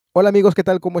Hola amigos, ¿qué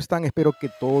tal? ¿Cómo están? Espero que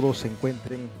todos se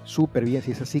encuentren súper bien.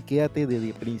 Si es así, quédate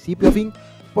desde principio a fin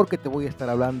porque te voy a estar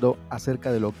hablando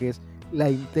acerca de lo que es la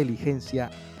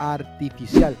inteligencia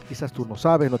artificial. Quizás tú no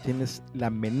sabes, no tienes la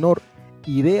menor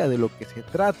idea de lo que se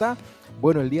trata.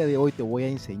 Bueno, el día de hoy te voy a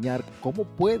enseñar cómo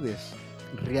puedes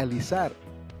realizar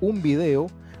un video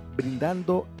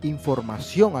brindando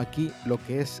información aquí, lo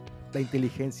que es la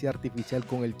inteligencia artificial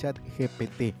con el chat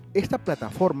GPT. Esta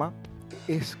plataforma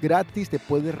es gratis, te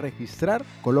puedes registrar,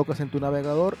 colocas en tu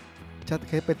navegador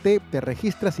ChatGPT, te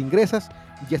registras, ingresas,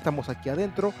 ya estamos aquí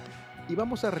adentro y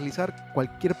vamos a realizar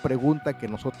cualquier pregunta que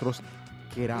nosotros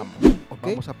queramos.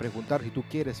 ¿Okay? Vamos a preguntar, si tú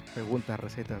quieres, preguntas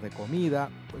recetas de comida,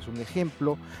 pues un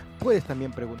ejemplo. Puedes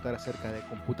también preguntar acerca de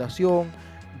computación,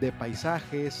 de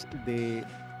paisajes, de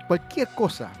cualquier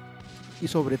cosa. Y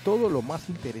sobre todo lo más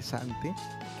interesante,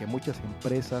 que muchas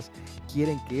empresas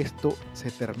quieren que esto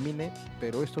se termine,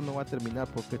 pero esto no va a terminar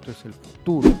porque esto es el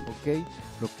futuro, ¿ok?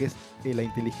 Lo que es la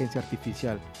inteligencia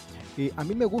artificial. A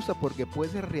mí me gusta porque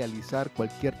puedes realizar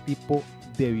cualquier tipo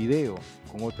de video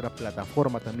con otra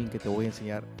plataforma también que te voy a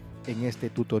enseñar en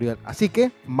este tutorial. Así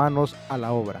que manos a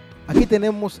la obra. Aquí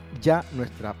tenemos ya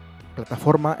nuestra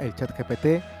plataforma, el chat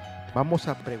GPT. Vamos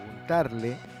a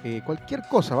preguntarle cualquier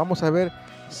cosa. Vamos a ver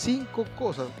 5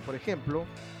 cosas, por ejemplo,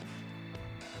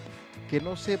 que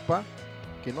no sepa,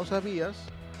 que no sabías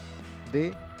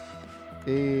de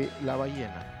la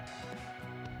ballena.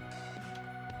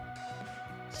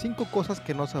 5 cosas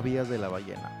que no sabías de la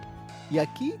ballena. Y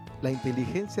aquí la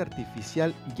inteligencia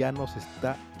artificial ya nos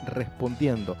está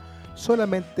respondiendo.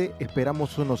 Solamente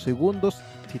esperamos unos segundos.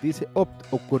 Si dice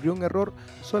ocurrió un error,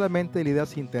 solamente le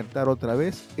das a intentar otra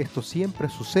vez. Esto siempre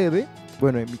sucede.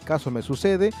 Bueno, en mi caso me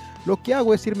sucede. Lo que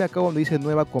hago es irme acá donde dice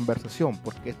nueva conversación,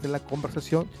 porque esta es la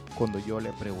conversación cuando yo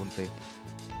le pregunté.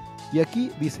 Y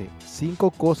aquí dice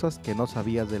 5 cosas que no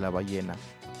sabías de la ballena.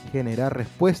 Generar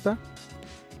respuesta.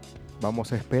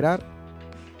 Vamos a esperar.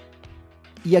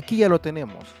 Y aquí ya lo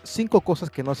tenemos. 5 cosas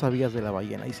que no sabías de la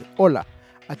ballena. Dice, hola,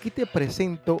 aquí te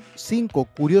presento 5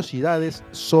 curiosidades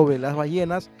sobre las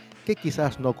ballenas que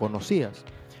quizás no conocías.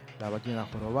 Las ballenas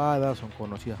jorobadas son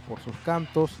conocidas por sus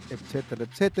cantos, etcétera,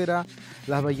 etcétera.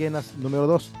 Las ballenas, número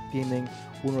 2, tienen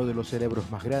uno de los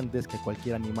cerebros más grandes que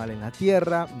cualquier animal en la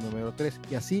Tierra. Número 3,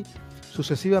 y así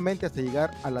sucesivamente hasta llegar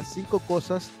a las 5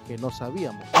 cosas que no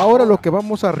sabíamos. Ahora lo que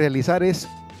vamos a realizar es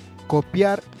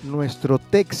copiar nuestro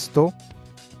texto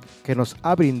que nos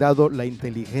ha brindado la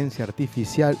inteligencia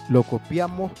artificial. Lo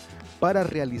copiamos para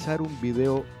realizar un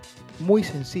video muy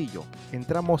sencillo.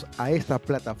 Entramos a esta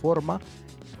plataforma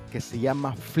que se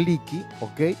llama Flicky,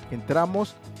 ¿ok?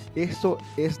 Entramos, esto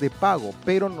es de pago,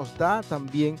 pero nos da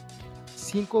también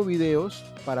 5 videos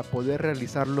para poder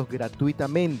realizarlos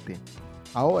gratuitamente.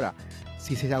 Ahora,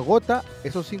 si se agota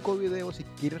esos 5 videos y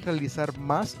quieres realizar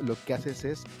más, lo que haces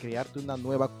es crearte una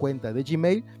nueva cuenta de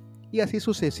Gmail y así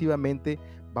sucesivamente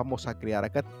vamos a crear.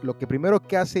 Acá lo que primero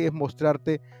que hace es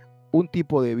mostrarte un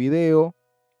tipo de video,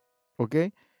 ¿ok?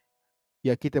 Y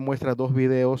aquí te muestra 2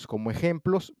 videos como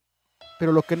ejemplos,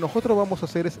 pero lo que nosotros vamos a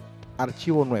hacer es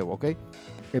archivo nuevo, ¿ok?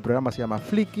 El programa se llama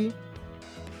Flicky,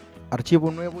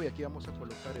 archivo nuevo, y aquí vamos a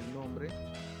colocar el nombre.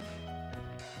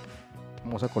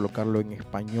 Vamos a colocarlo en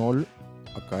español.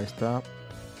 Acá está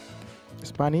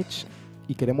Spanish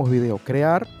y queremos video,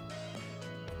 crear.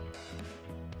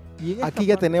 Y aquí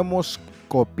ya tenemos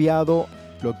copiado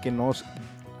lo que nos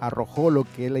arrojó, lo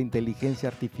que es la inteligencia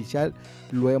artificial.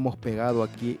 Lo hemos pegado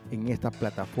aquí en esta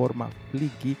plataforma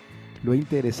Flicky. Lo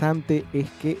interesante es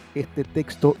que este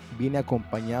texto viene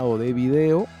acompañado de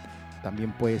video,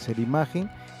 también puede ser imagen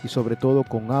y sobre todo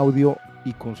con audio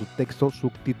y con su texto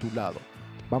subtitulado.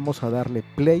 Vamos a darle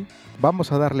play.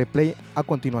 Vamos a darle play a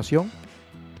continuación.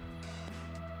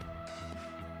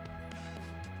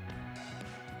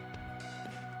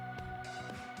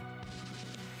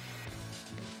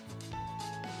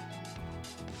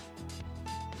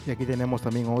 Y aquí tenemos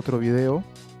también otro video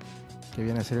que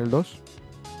viene a ser el 2.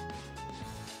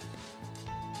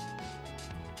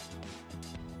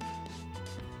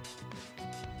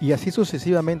 Y así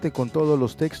sucesivamente con todos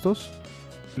los textos.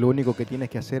 Lo único que tienes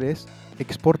que hacer es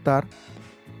exportar.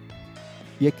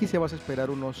 Y aquí se vas a esperar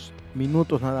unos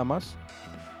minutos nada más.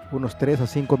 Unos 3 a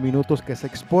 5 minutos que se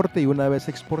exporte. Y una vez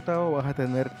exportado vas a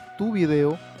tener tu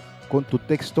video con tu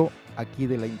texto aquí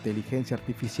de la inteligencia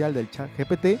artificial del chat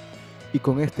GPT. Y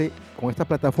con esta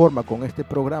plataforma, con este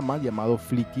programa llamado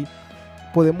Flicky,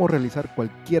 podemos realizar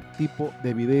cualquier tipo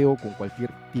de video con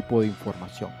cualquier tipo de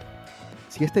información.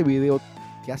 Si este video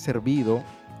te ha servido,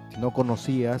 si no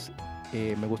conocías,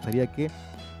 me gustaría que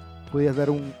pudieras dar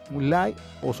un like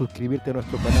o suscribirte a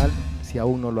nuestro canal si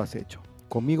aún no lo has hecho.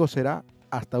 Conmigo será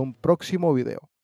Hasta un próximo video.